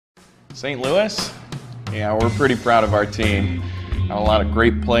St. Louis? Yeah, we're pretty proud of our team. Got a lot of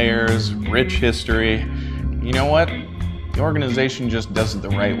great players, rich history. You know what? The organization just does it the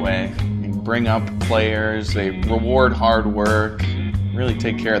right way. They bring up players, they reward hard work, really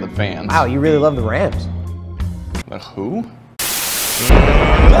take care of the fans. Wow, you really love the Rams. The who?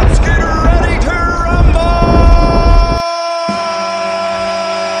 Let's get ready to rumble!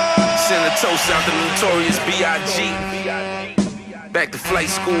 Send a toast out to Notorious B.I.G. Back to flight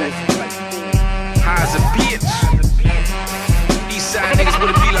school. High as a bitch. East side niggas would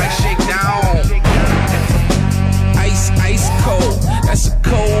it be like shakedown. Ice, ice cold. That's a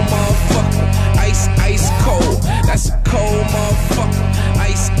cold motherfucker. Ice, ice cold. That's a cold motherfucker.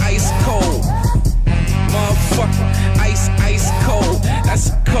 Ice, ice cold. Motherfucker. Ice, ice cold.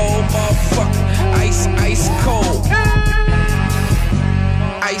 That's a cold motherfucker. Ice, ice cold.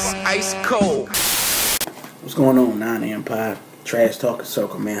 Ice, ice cold. What's going on, 9 Empire? Trash Talking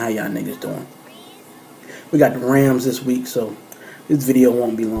Circle, man. How y'all niggas doing? We got the Rams this week, so this video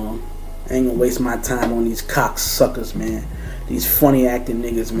won't be long. I ain't gonna waste my time on these cocksuckers, man. These funny acting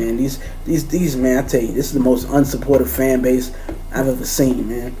niggas, man. These man, I tell you, this is the most unsupportive fan base I've ever seen,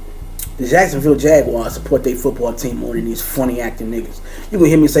 man. The Jacksonville Jaguars support their football team more than these funny acting niggas. You gonna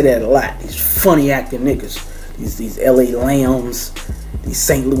hear me say that a lot. These funny acting niggas. These LA Lambs, these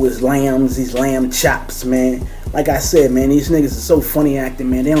St. Louis Lambs, these lamb chops, man. Like I said, man, these niggas are so funny acting,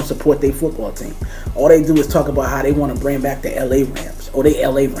 man. They don't support their football team. All they do is talk about how they want to bring back the LA Rams. Oh, they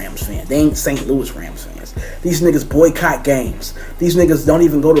LA Rams fans. They ain't St. Louis Rams fans. These niggas boycott games. These niggas don't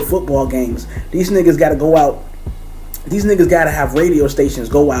even go to football games. These niggas got to go out. These niggas got to have radio stations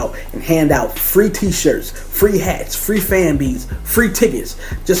go out and hand out free t-shirts, free hats, free fan beads, free tickets,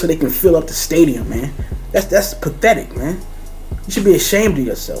 just so they can fill up the stadium, man. That's pathetic, man. You should be ashamed of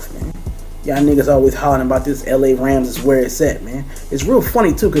yourself, man. Y'all niggas always hollering about this LA Rams is where it's at, man. It's real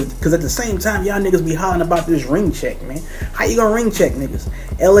funny, too, because at the same time, y'all niggas be hollering about this ring check, man. How you gonna ring check, niggas?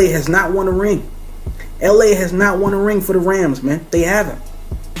 LA has not won a ring. LA has not won a ring for the Rams, man. They haven't.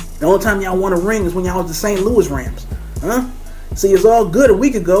 The only time y'all won a ring is when y'all was the St. Louis Rams. Huh? See, it's all good a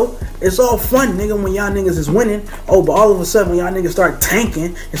week ago. It's all fun, nigga, when y'all niggas is winning. Oh, but all of a sudden, when y'all niggas start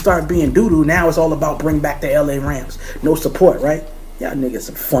tanking and start being doo-doo, now it's all about bring back the LA Rams. No support, right? Y'all niggas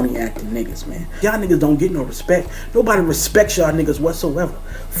some funny acting niggas, man. Y'all niggas don't get no respect. Nobody respects y'all niggas whatsoever.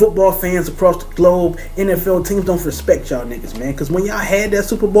 Football fans across the globe, NFL teams don't respect y'all niggas, man. Because when y'all had that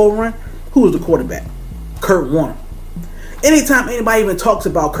Super Bowl run, who was the quarterback? Kurt Warner. Anytime anybody even talks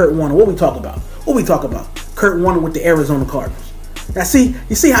about Kurt Warner, what we talk about? What we talk about? Kurt Warner with the Arizona Cardinals. Now see,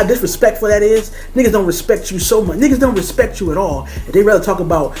 you see how disrespectful that is? Niggas don't respect you so much. Niggas don't respect you at all. If they rather talk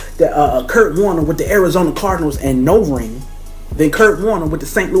about the, Kurt Warner with the Arizona Cardinals and no ring than Kurt Warner with the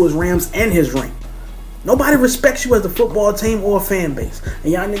St. Louis Rams and his ring. Nobody respects you as a football team or a fan base.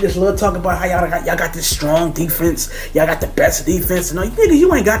 And y'all niggas love talking about how y'all got this strong defense. Y'all got the best defense. No, nigga,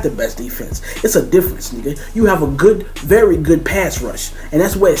 you ain't got the best defense. It's a difference, nigga. You have a good, very good pass rush. And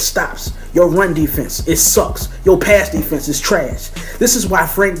that's where it stops. Your run defense, it sucks. Your pass defense is trash. This is why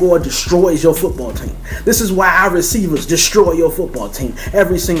Frank Gore destroys your football team. This is why our receivers destroy your football team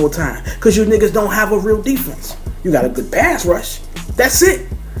every single time. Because you niggas don't have a real defense. You got a good pass rush. That's it.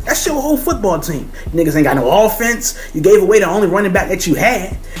 That's your whole football team. You niggas ain't got no offense. You gave away the only running back that you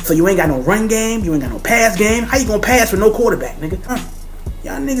had. So you ain't got no run game. You ain't got no pass game. How you gonna pass with no quarterback, nigga?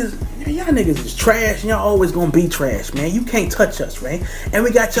 Y'all niggas is trash, and y'all always gonna be trash, man. You can't touch us, right? And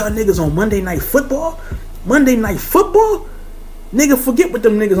we got y'all niggas on Monday Night Football. Monday Night Football? Nigga, forget what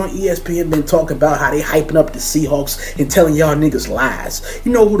them niggas on ESPN been talking about, how they hyping up the Seahawks and telling y'all niggas lies.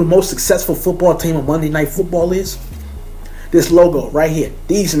 You know who the most successful football team on Monday Night Football is? This logo right here.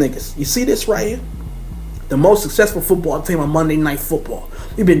 These niggas. You see this right here? The most successful football team on Monday Night Football.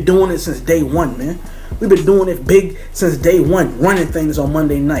 We've been doing it since day one, man. We've been doing it big since day one. Running things on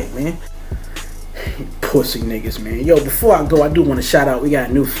Monday night, man. Pussy niggas, man. Yo, before I go, I do want to shout out. We got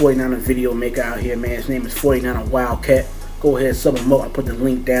a new 49er video maker out here, man. His name is 49er Wildcat. Go ahead, sub him up. I put the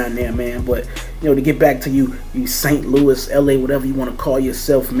link down there, man. But, you know, to get back to you St. Louis, LA, whatever you want to call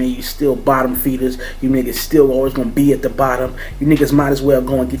yourself, man, you still bottom feeders. You niggas still always going to be at the bottom. You niggas might as well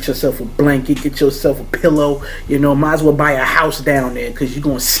go and get yourself a blanket, get yourself a pillow. You know, might as well buy a house down there because you're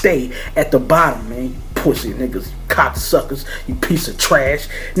going to stay at the bottom, man. You pussy niggas, cocksuckers, you piece of trash.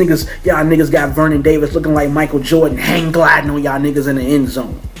 Niggas, y'all niggas got Vernon Davis looking like Michael Jordan, hang gliding on y'all niggas in the end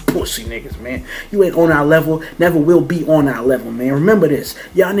zone. Pussy niggas, man. You ain't on our level, never will be on our level, man. Remember this.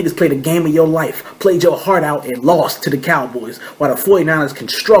 Y'all niggas played a game of your life, played your heart out, and lost to the Cowboys. While the 49ers can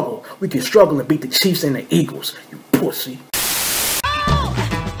struggle, we can struggle and beat the Chiefs and the Eagles. You pussy.